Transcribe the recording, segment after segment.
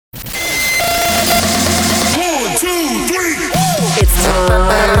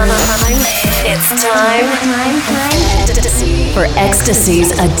for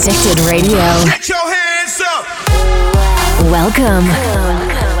Ecstasy's Addicted Radio. Get your hands up! Welcome.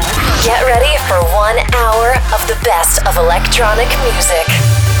 Get ready for 1 hour of the best of electronic music.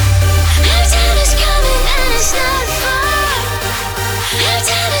 Time is coming and it's not far.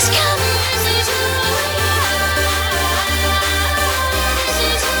 Time is coming.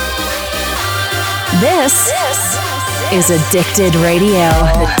 This is Addicted Radio.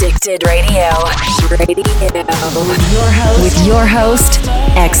 Addicted Radio. With your host,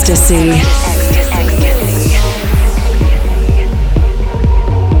 Ecstasy.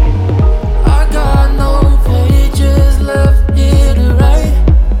 I got no pages left here to write.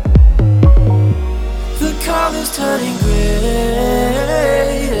 The colors turning gray,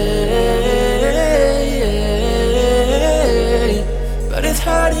 but it's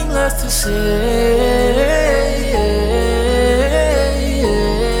hurting less to say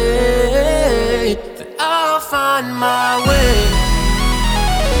that I'll find my way.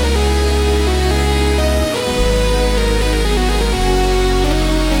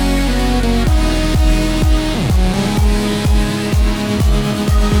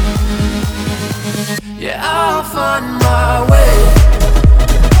 Yeah, I'll find my way.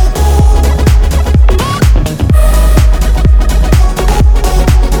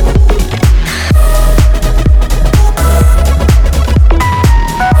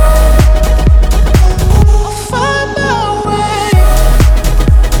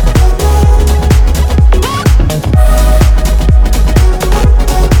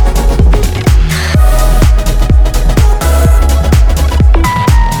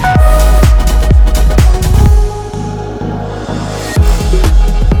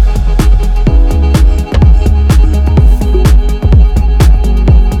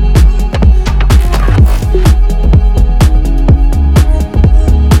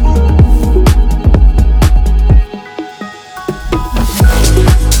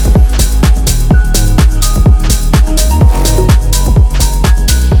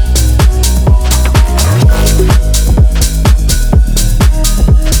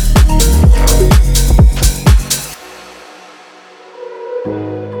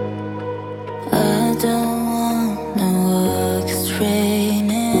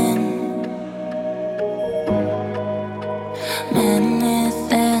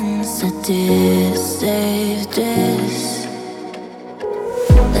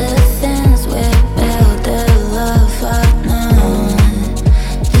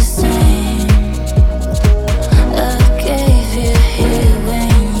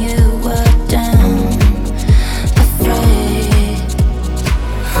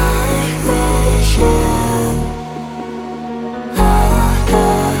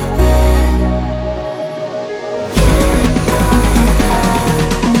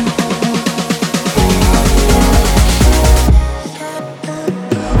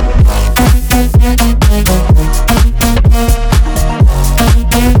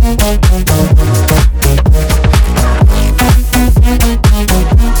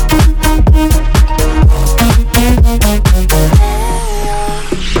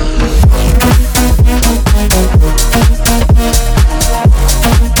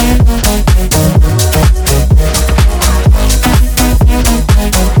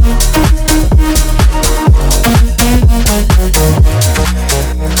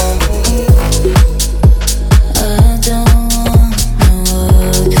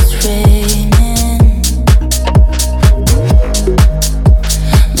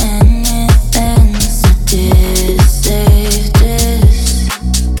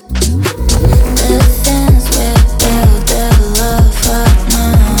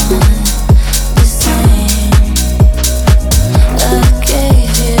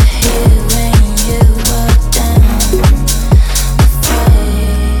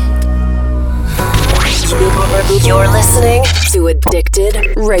 You're listening to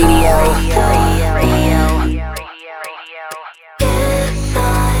Addicted Radio.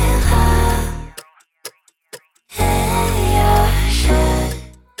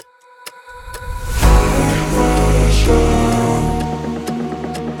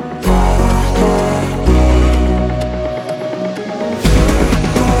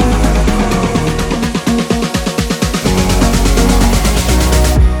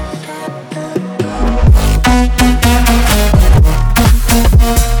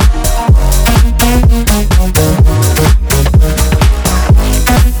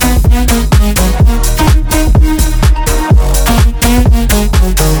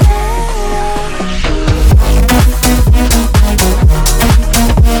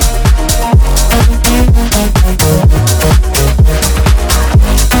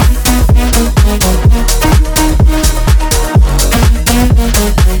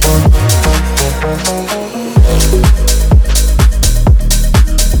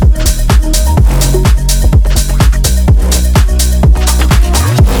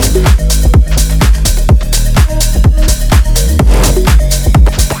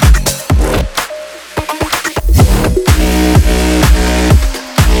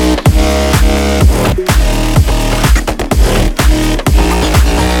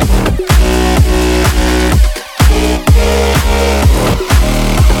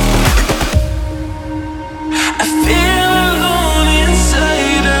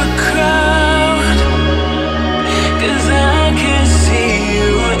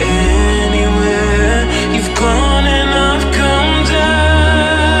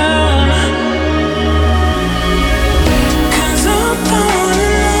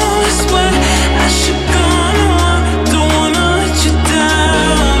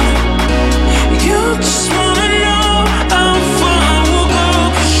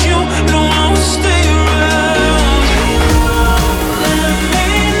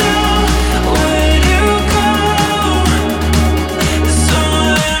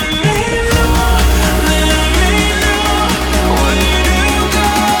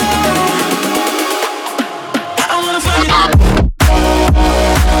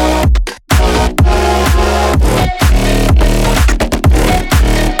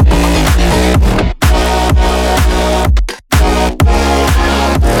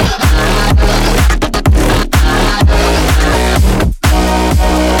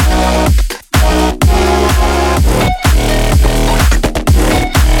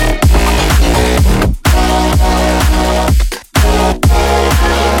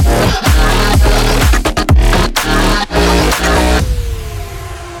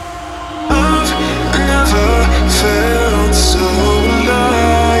 felt so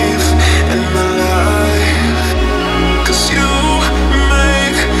alive in my life. 'Cause you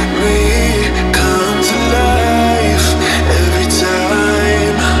make me come to life every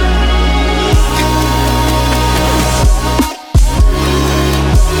time.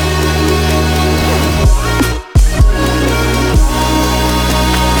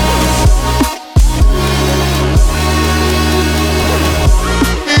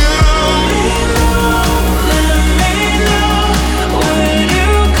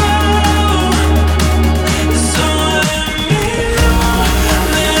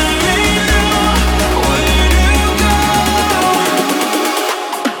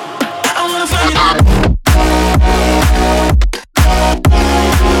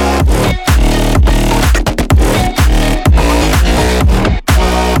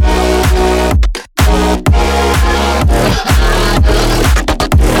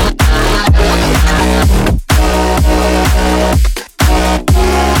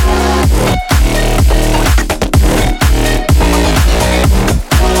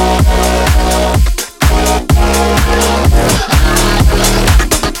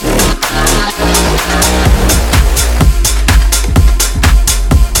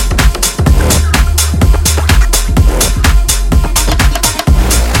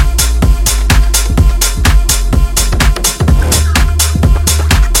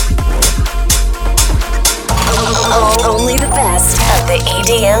 Only the best of the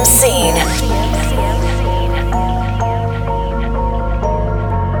EDM scene.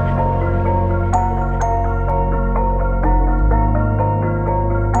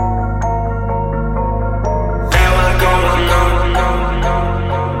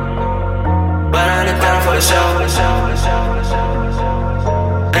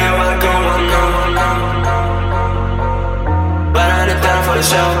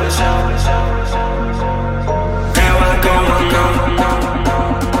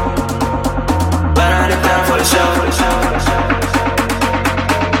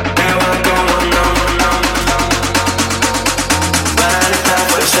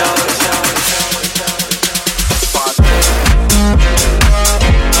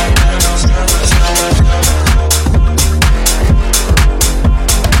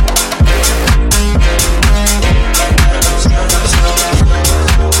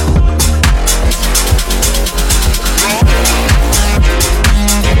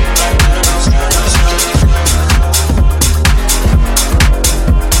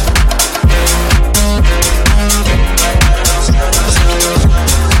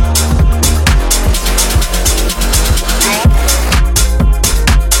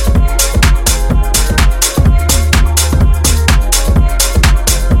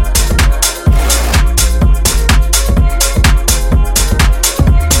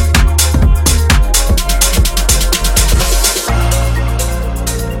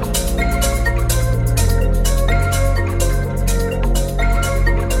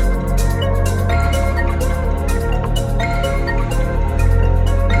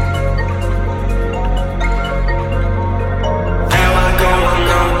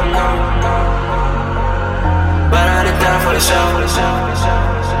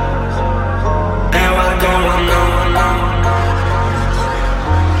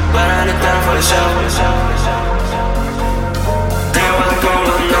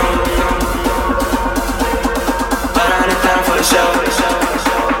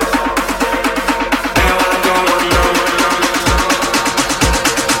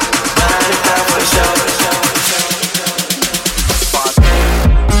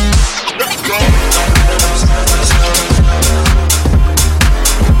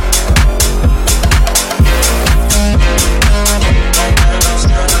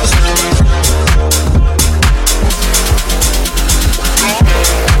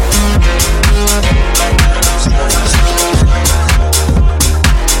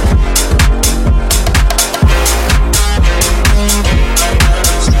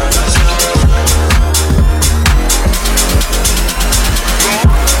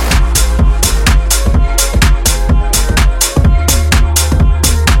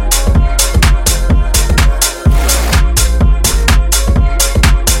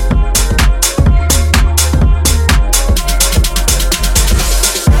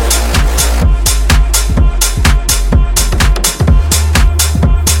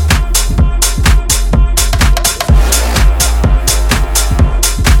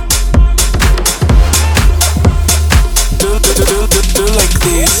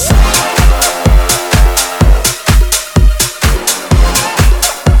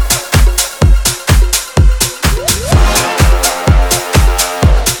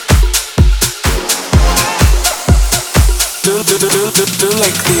 do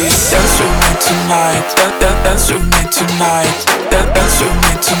like this. Dance with me tonight. Dance with me tonight. Dance with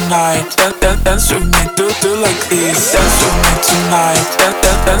me tonight. Dance with me. Do like this. Dance with me tonight.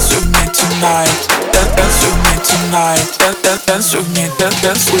 Dance with me tonight. Dance with me tonight. Dance with me.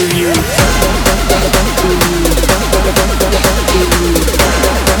 Dance with you.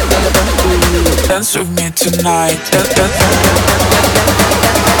 Dance with me tonight. Dance with me tonight.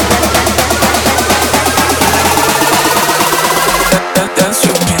 Dance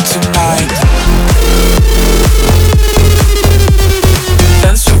with me tonight.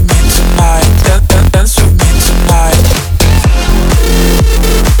 Dance with me tonight.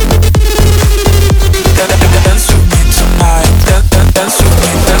 Dance with me tonight. Dance with me.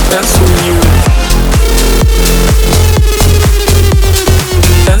 Dance with you.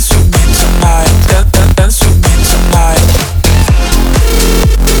 Dance with me tonight. Dance with me tonight.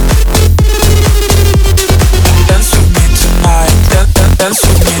 Dance with me tonight. Dance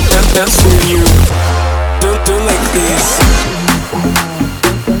with me. Dance with you. Do like this.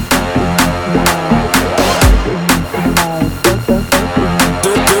 Do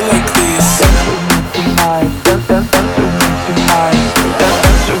like this. Dance with me tonight.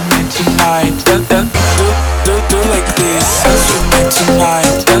 Do like this. Dance with me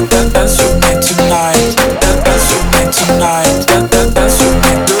tonight. Dance with me tonight. Dance with me tonight. Dance with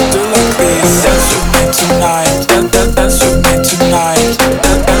me. Do like this. Dance with me tonight. Dance with me tonight.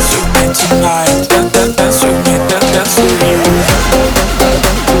 Dance with me tonight. Dance with me. Dance with you.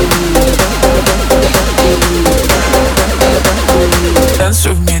 Dance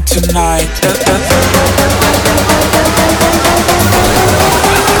with me tonight.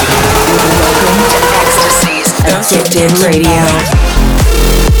 Ecstasy's Addicted Radio.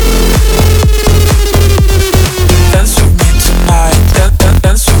 Dance with me tonight.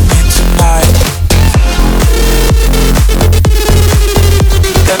 Dance with me tonight.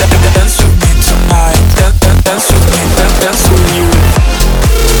 Dance with me tonight. Dance with me. Dance with you.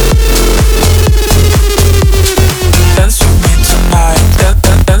 Dance with me tonight.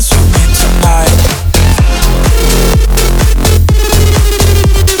 Dance with me tonight.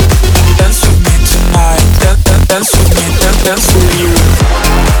 Dance with me tonight. Dance with me. Dance with you.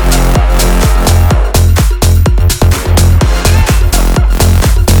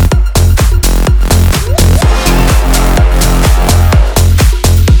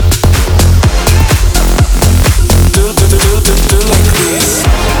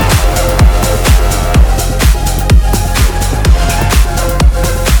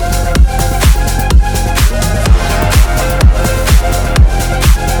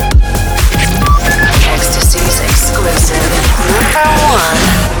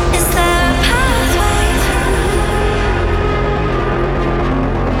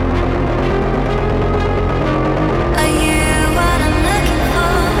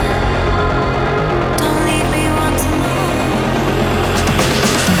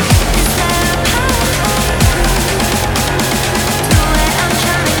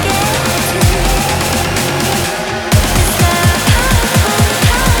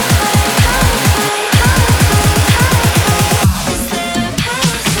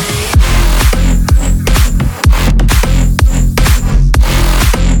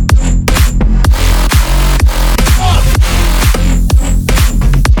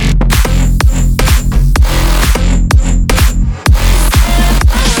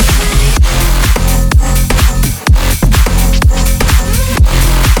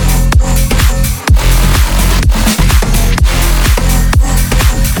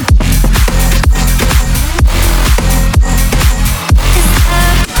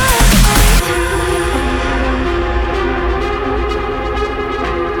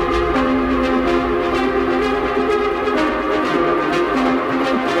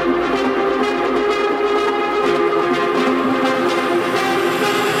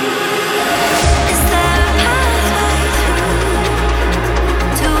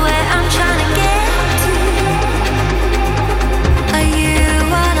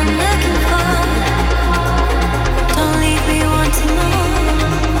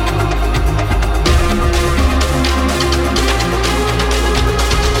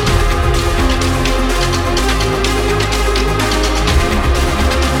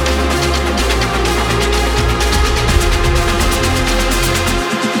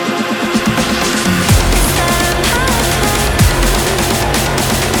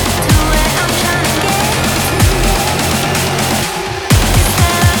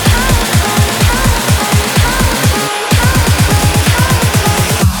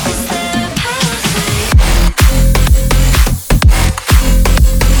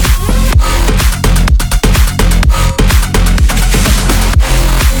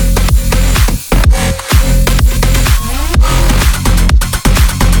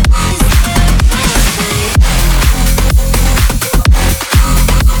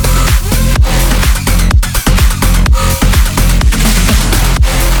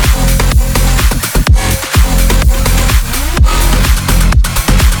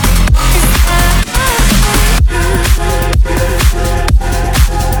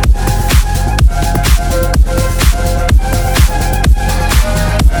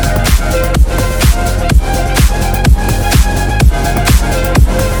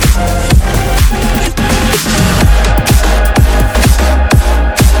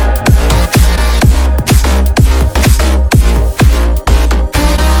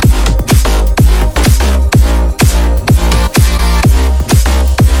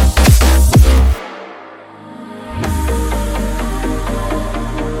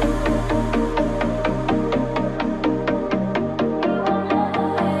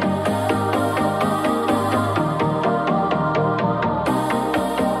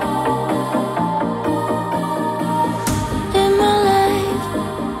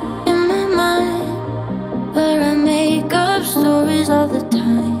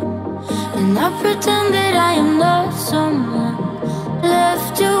 pretend that I am not someone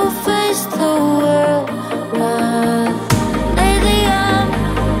left to face the world. But lately I'm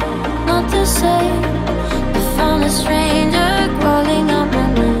not the same. I found a stranger calling out my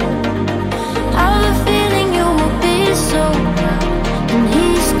name. I have a feeling you will be so proud, and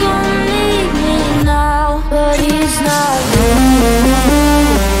he's gonna need me now, but he's not you.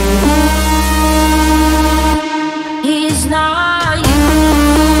 He's not you.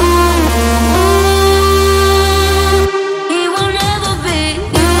 He will never be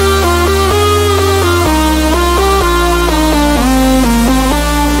you.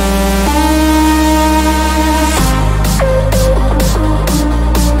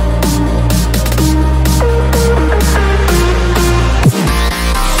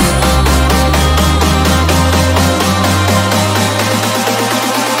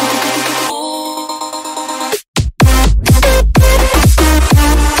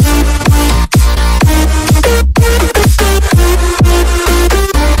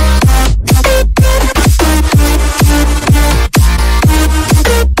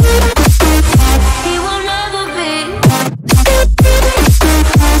 He will never be.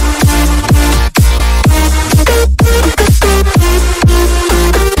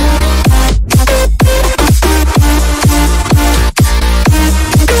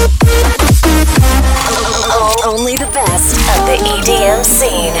 Only the best of the EDM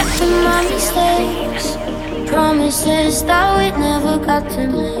scene. My mistakes, promises that we'd never got to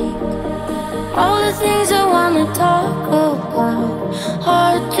make. All the things I wanna talk about,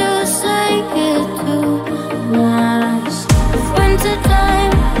 hard to say it too much. Winter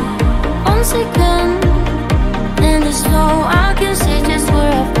time, once again, in the snow, I can see just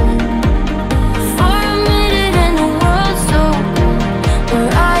where I've been. For a minute in a world so cold,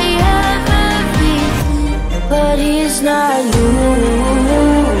 where I have everything, but he's not you.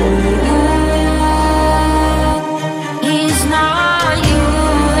 He's not you.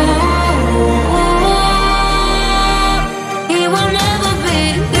 He will never be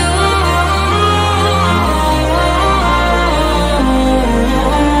you.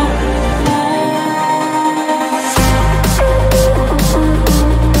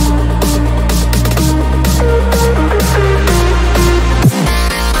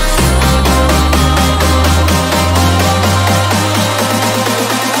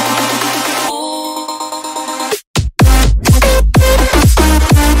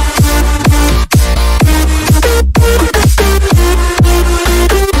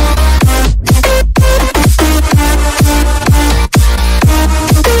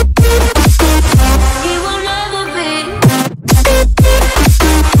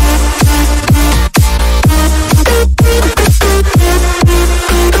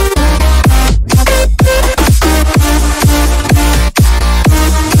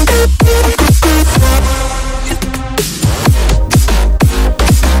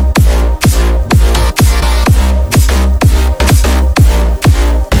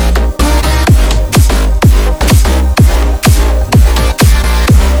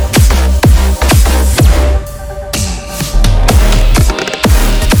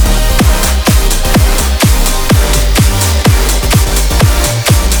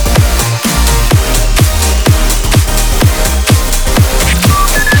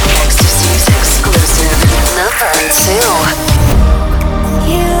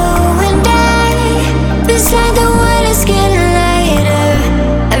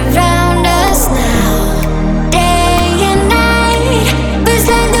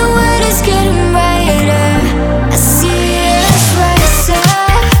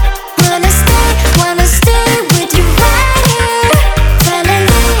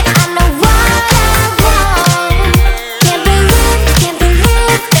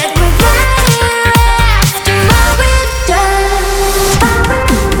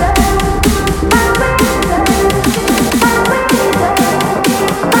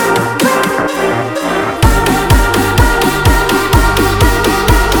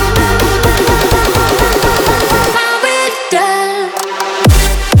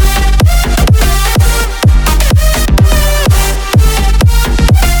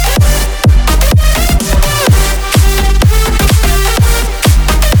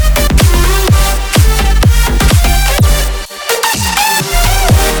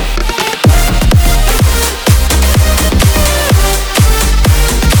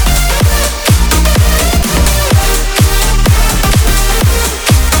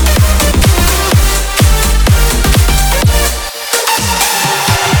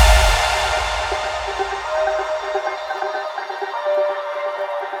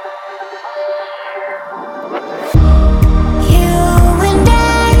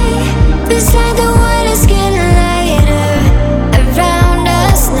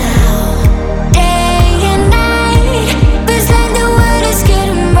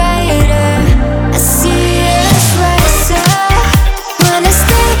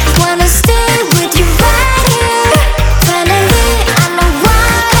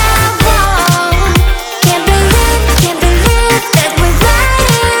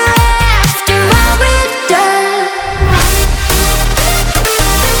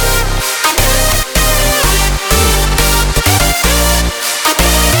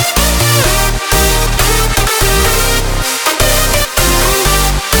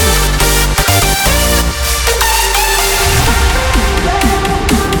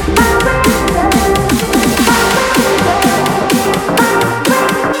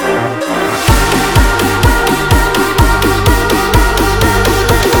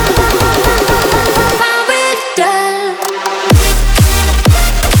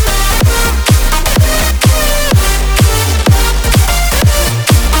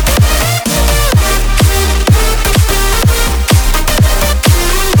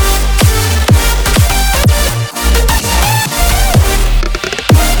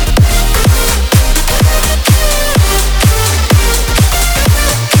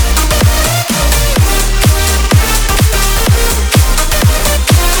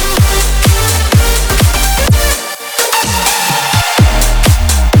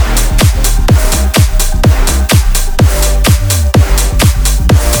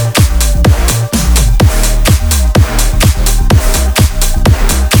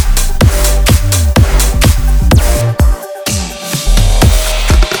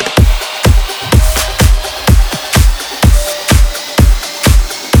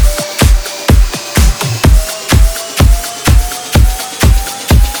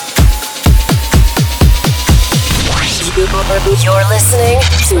 You're listening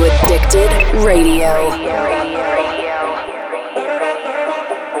to Addicted Radio.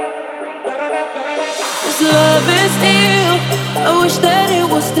 This love is ill. I wish that it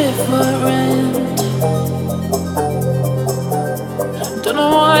was different. Don't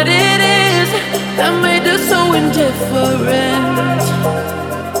know what it is that made us so indifferent.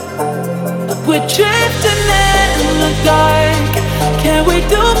 We're drifting in the dark. Can we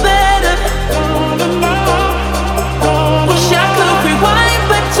do better? Wish I could rewind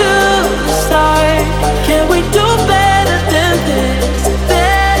back to the start. Can we do better than this?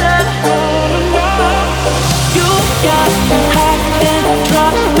 Better. You got high and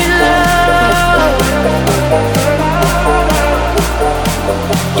drop me low.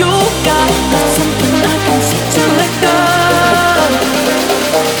 You got something I can see to let go.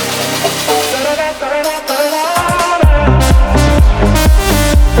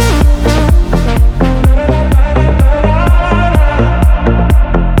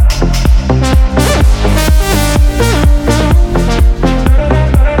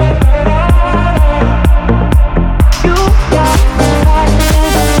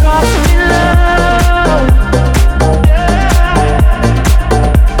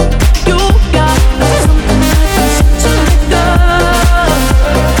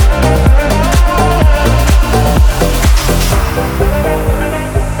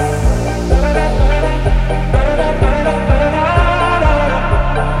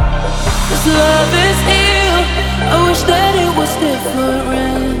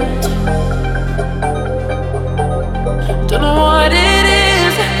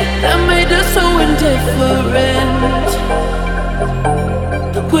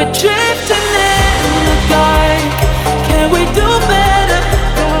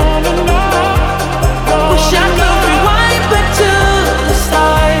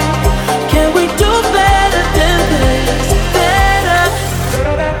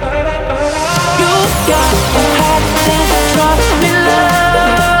 Drop me love.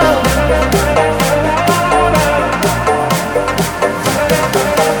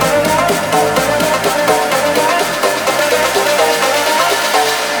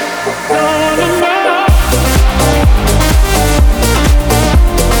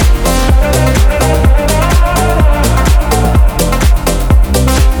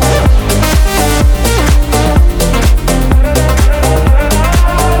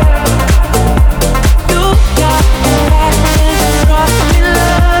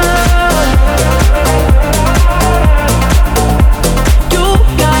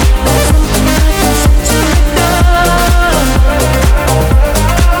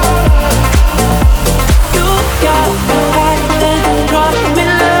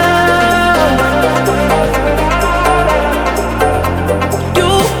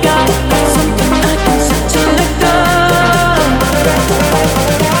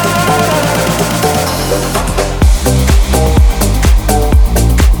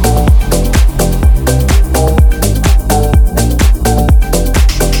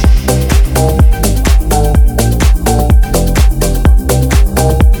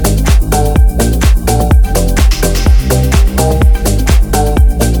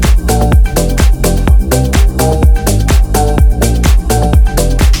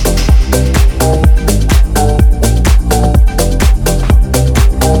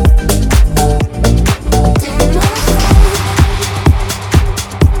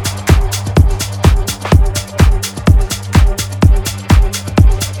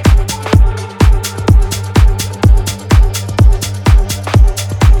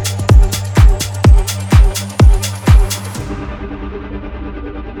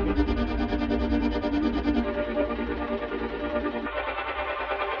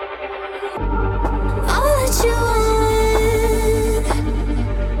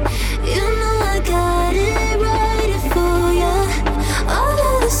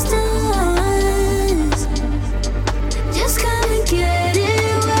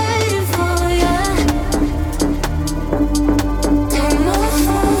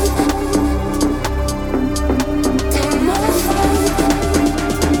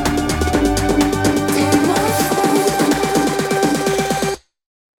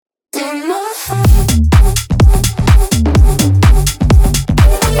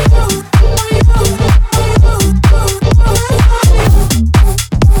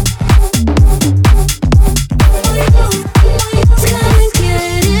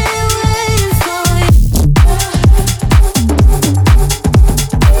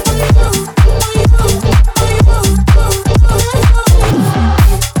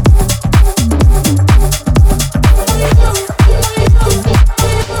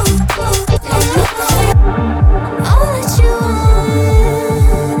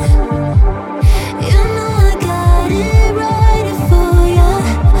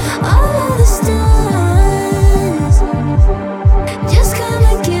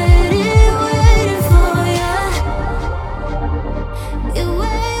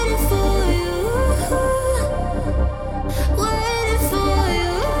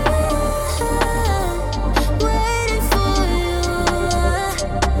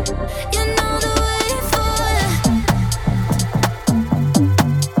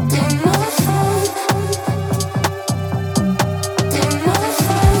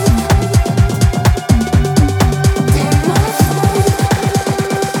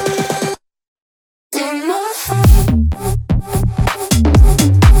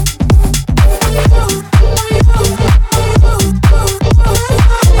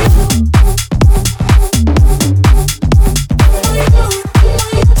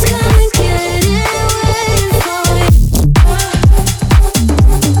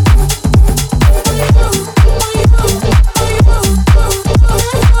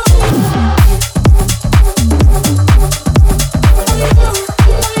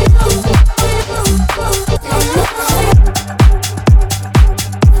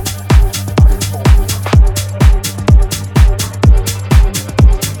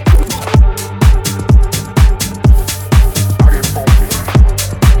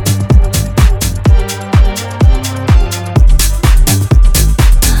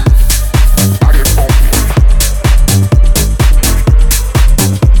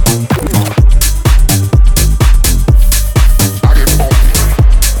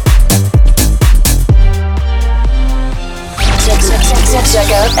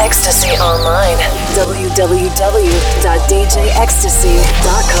 Ecstasy Online.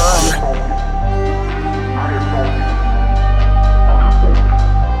 www.djecstasy.com.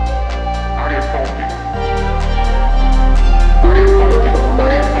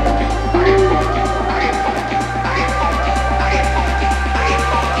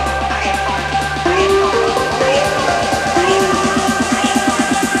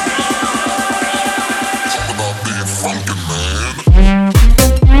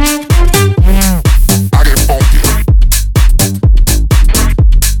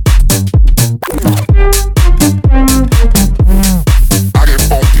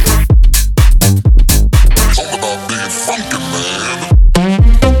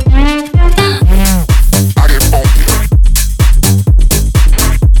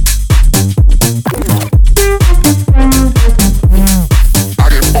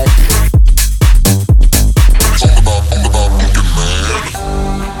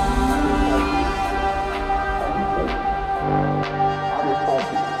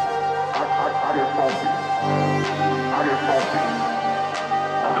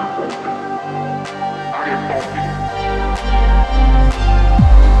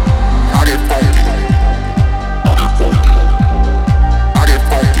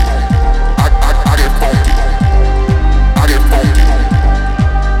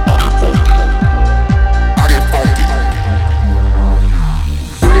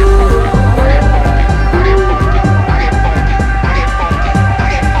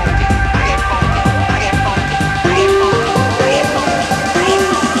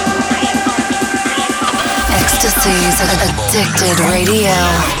 Addicted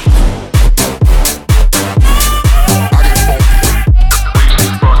Radio.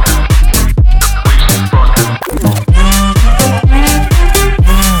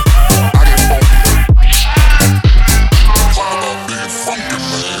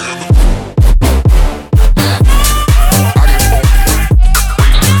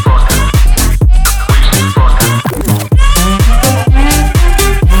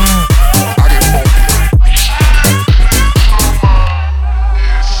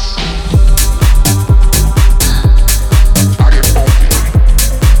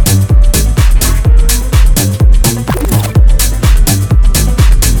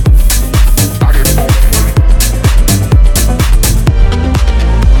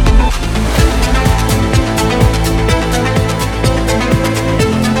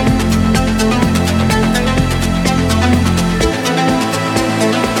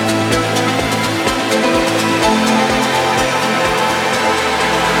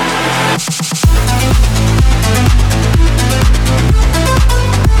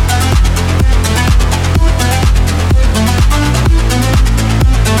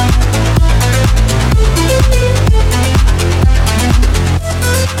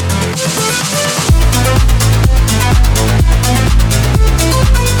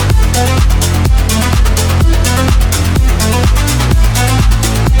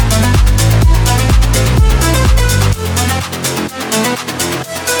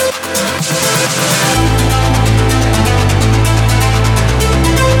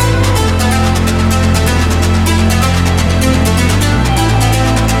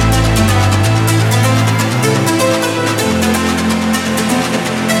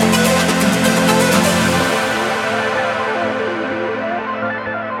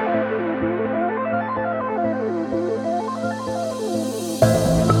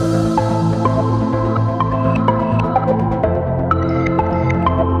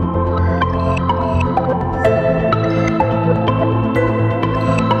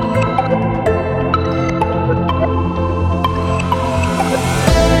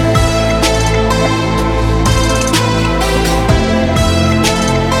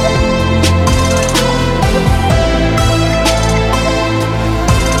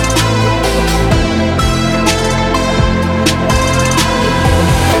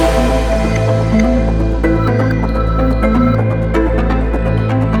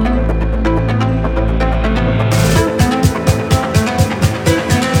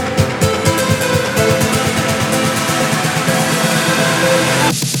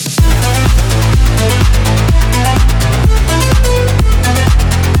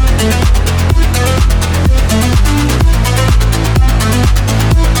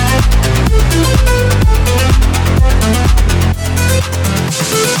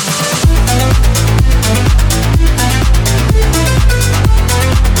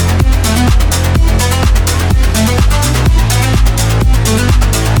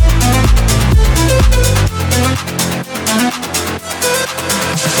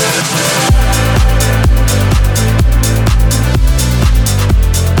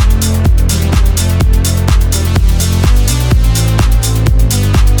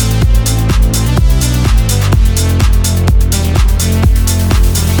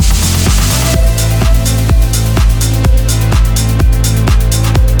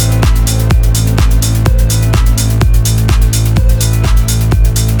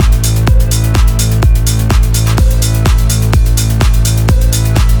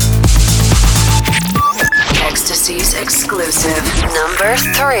 Number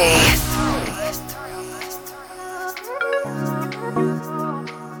 3.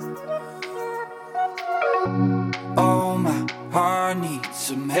 Oh, my heart needs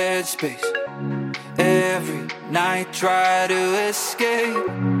some headspace. Every night try to escape.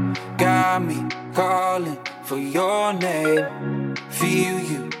 Got me calling for your name. Feel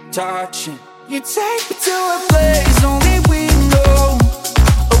you touching. You take me to a place only we know.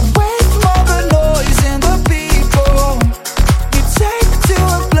 Away from all the noise and the people. You take me to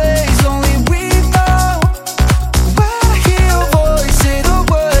a place only we know. Where I hear your voice, say the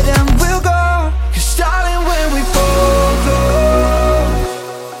word and we'll go. 'Cause darling, when we pull close,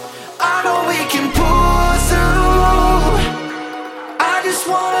 I know we can pull through. I just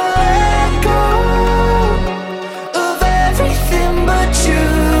wanna let go of everything but you.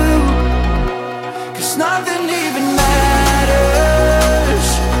 'Cause nothing even matters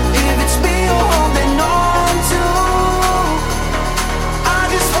if it's me you're holding on to. I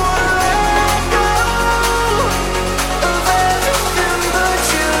just wanna let go of everything but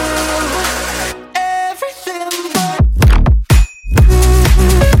you. Everything but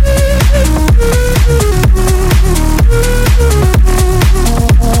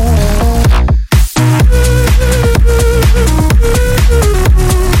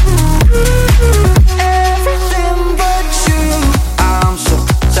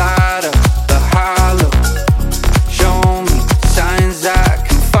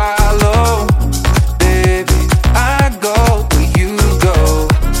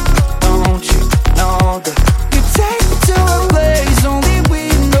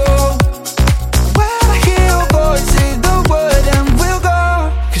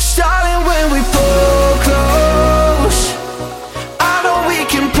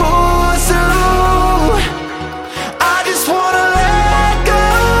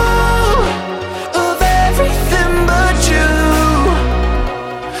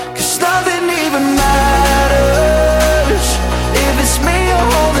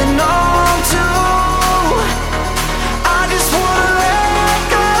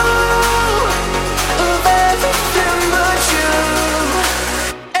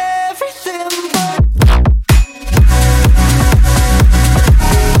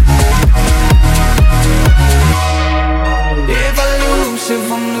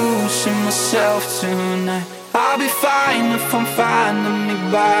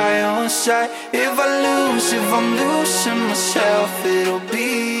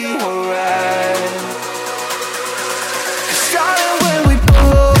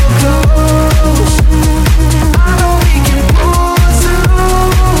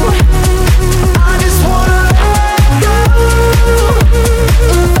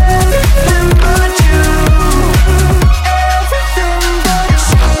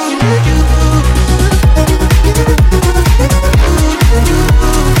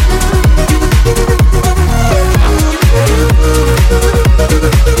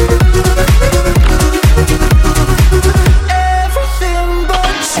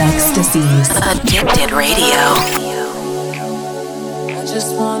Addicted Radio. I just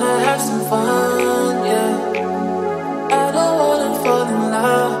wanna have some fun, yeah. I don't wanna fall in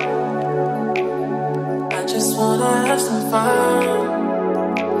love. I just wanna have some fun.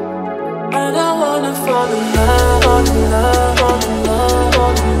 I don't wanna fall in love, fall in love, fall in love,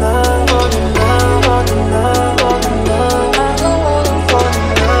 fall in love, fall in love, fall in love, fall in love. I don't wanna fall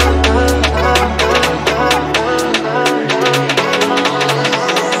in love.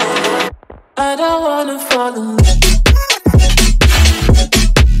 I don't wanna fall in love.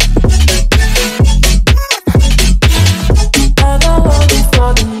 I don't wanna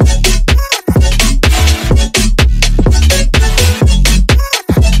fall in love.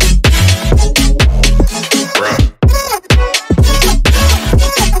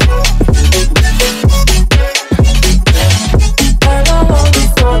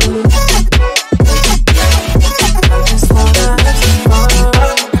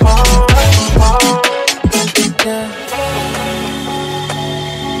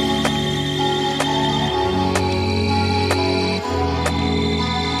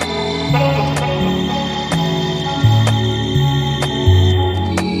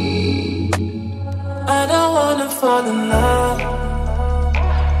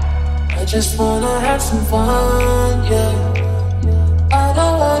 Just wanna have some fun, yeah. I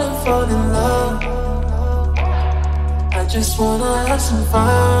don't wanna fall in love. I just wanna have some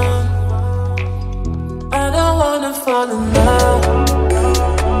fun. I don't wanna fall in love.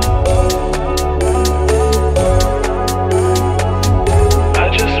 I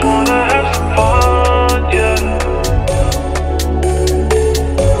just wanna have some fun, yeah.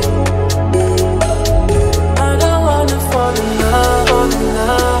 I don't wanna fall in love.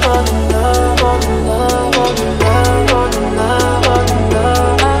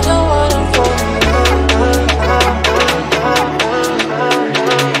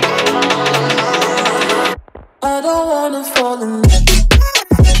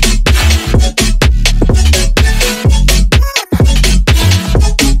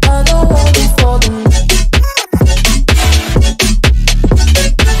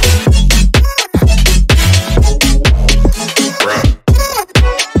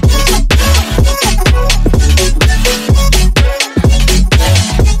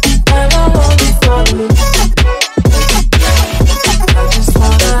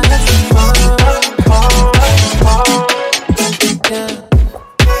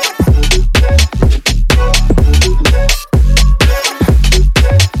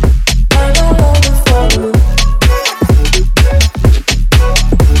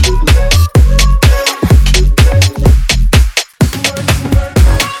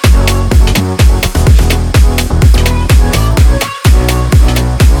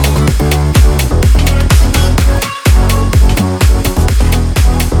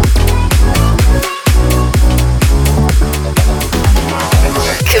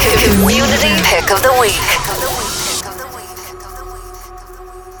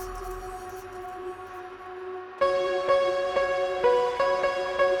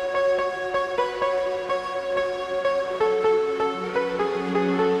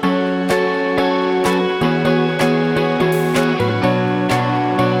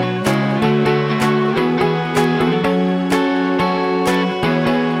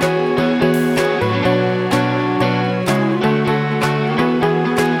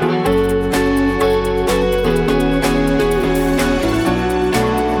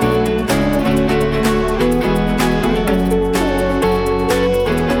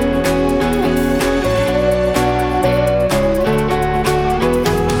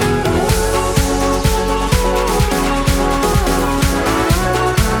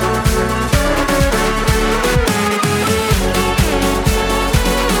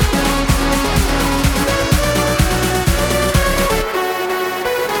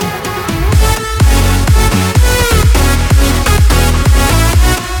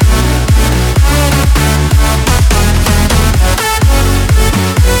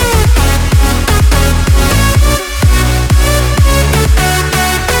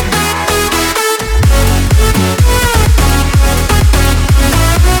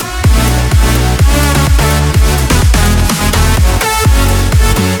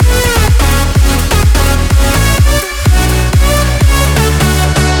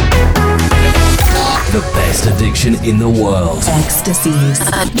 station in the world. Ecstasy's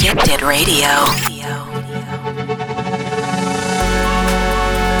Addicted Radio.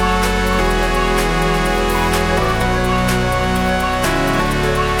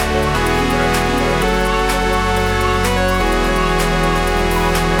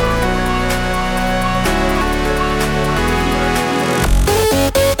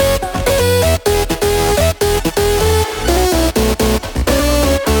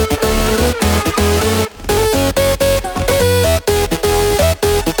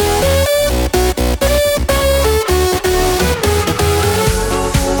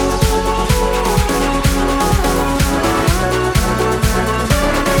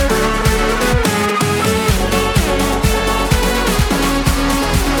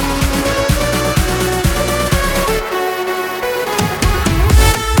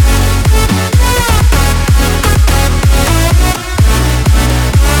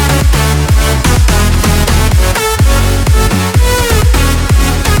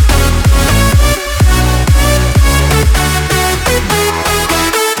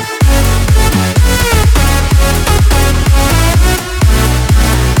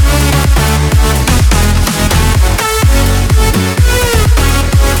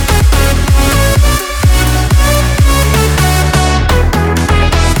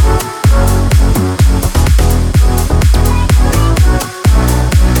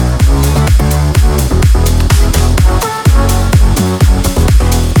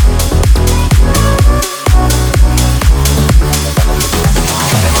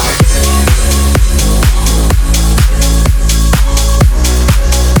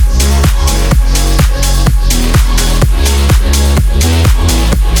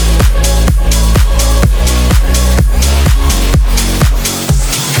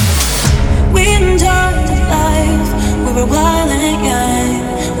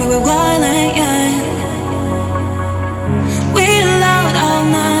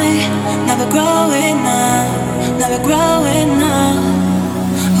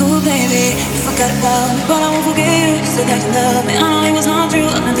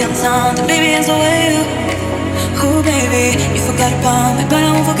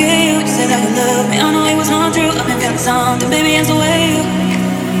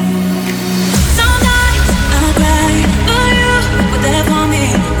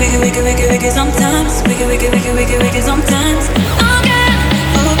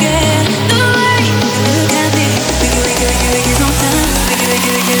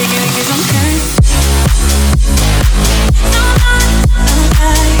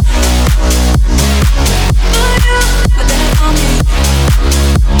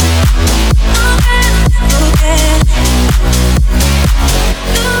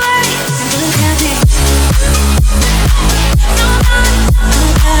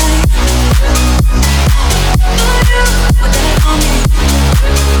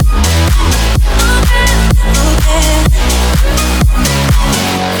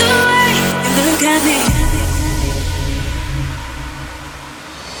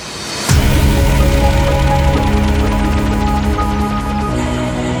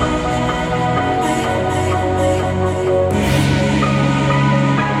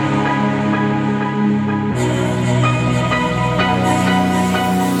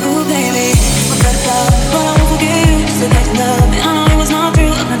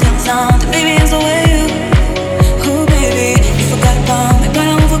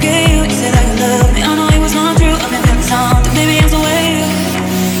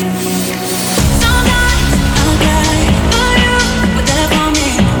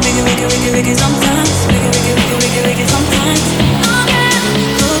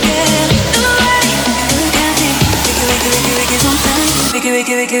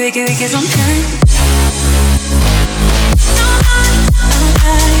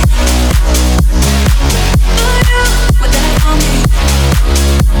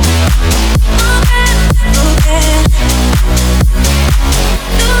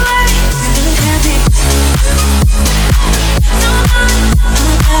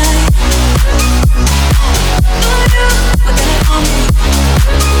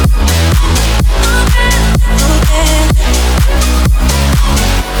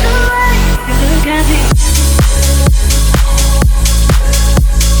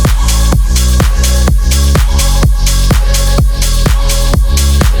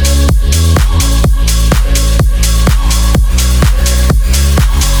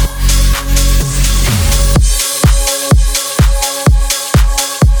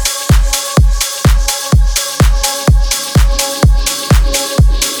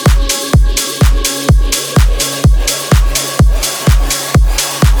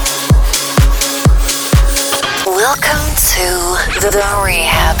 the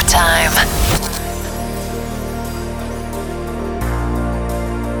rehab time.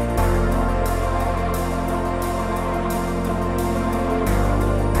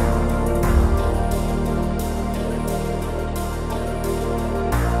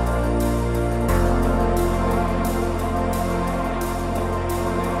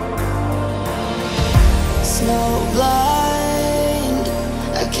 Snowblind,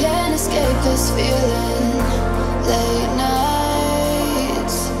 I can't escape this feeling. Late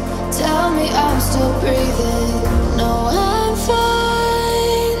nights tell me I'm still breathing. No, I'm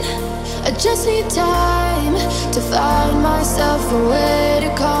fine. I just need time to find myself a way to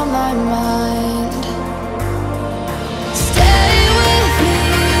calm my mind.